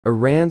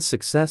Iran's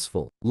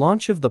successful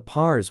launch of the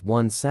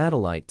Pars-1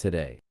 satellite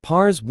today.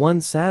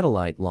 Pars-1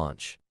 satellite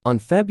launch. On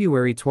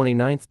February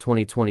 29,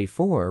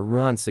 2024,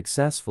 Iran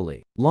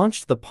successfully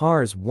launched the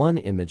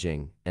Pars-1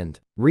 imaging and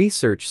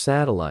research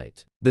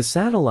satellite. The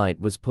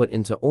satellite was put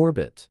into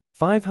orbit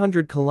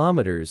 500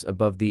 kilometers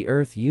above the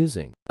Earth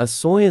using a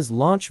SOYUZ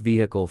launch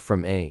vehicle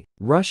from a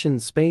Russian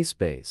space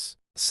base.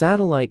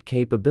 Satellite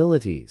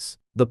capabilities.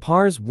 The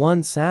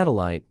Pars-1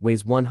 satellite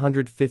weighs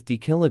 150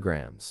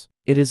 kilograms.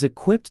 It is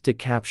equipped to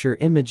capture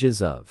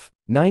images of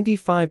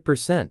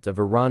 95% of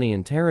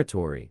Iranian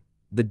territory.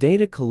 The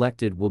data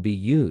collected will be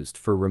used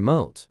for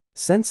remote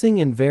sensing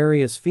in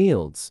various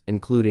fields,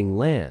 including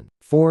land,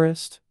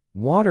 forest,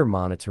 water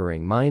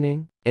monitoring,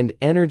 mining, and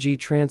energy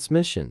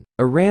transmission.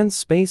 Iran's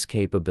space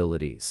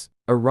capabilities.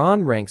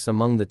 Iran ranks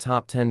among the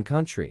top 10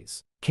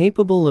 countries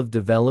capable of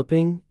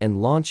developing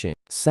and launching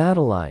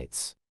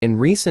satellites. In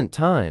recent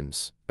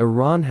times,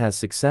 Iran has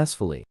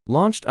successfully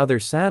launched other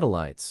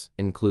satellites,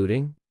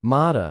 including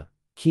MAHDA,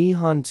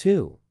 KAYHAN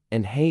 2,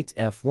 and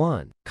HATEF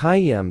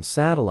KHAYYAM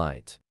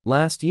satellite.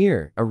 Last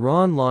year,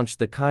 Iran launched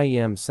the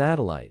KHAYYAM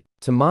satellite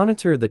to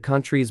monitor the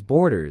country's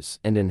borders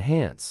and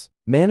enhance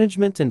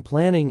management and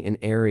planning in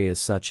areas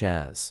such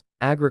as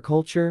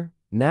agriculture,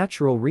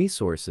 natural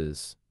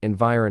resources,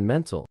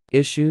 environmental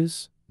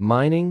issues,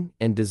 mining,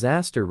 and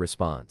disaster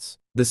response.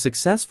 The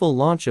successful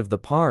launch of the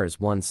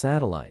Pars-1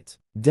 satellite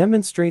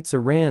demonstrates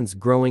Iran's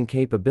growing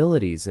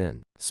capabilities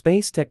in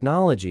space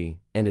technology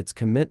and its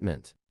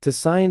commitment to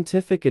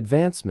scientific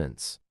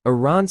advancements.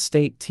 Iran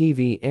state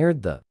TV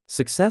aired the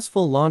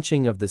successful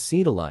launching of the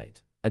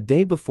satellite a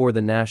day before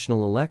the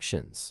national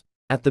elections.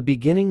 At the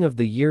beginning of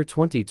the year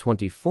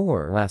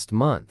 2024, last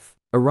month,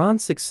 Iran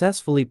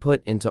successfully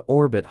put into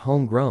orbit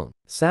homegrown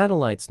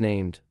satellites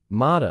named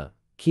MAHDA,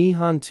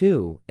 KAYHAN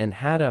 2, and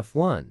HATEF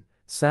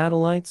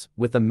satellites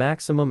with a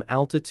maximum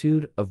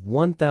altitude of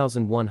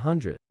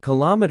 1,100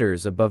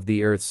 kilometers above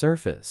the Earth's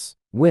surface,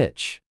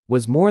 which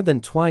was more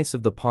than twice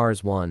of the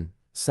Pars-1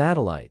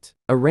 satellite.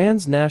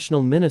 Iran's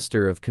National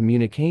Minister of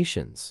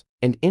Communications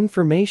and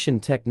Information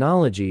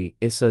Technology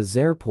Issa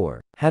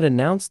Zerpour had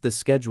announced the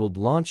scheduled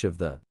launch of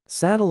the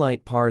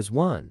satellite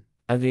Pars-1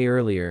 a day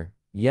earlier,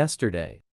 yesterday.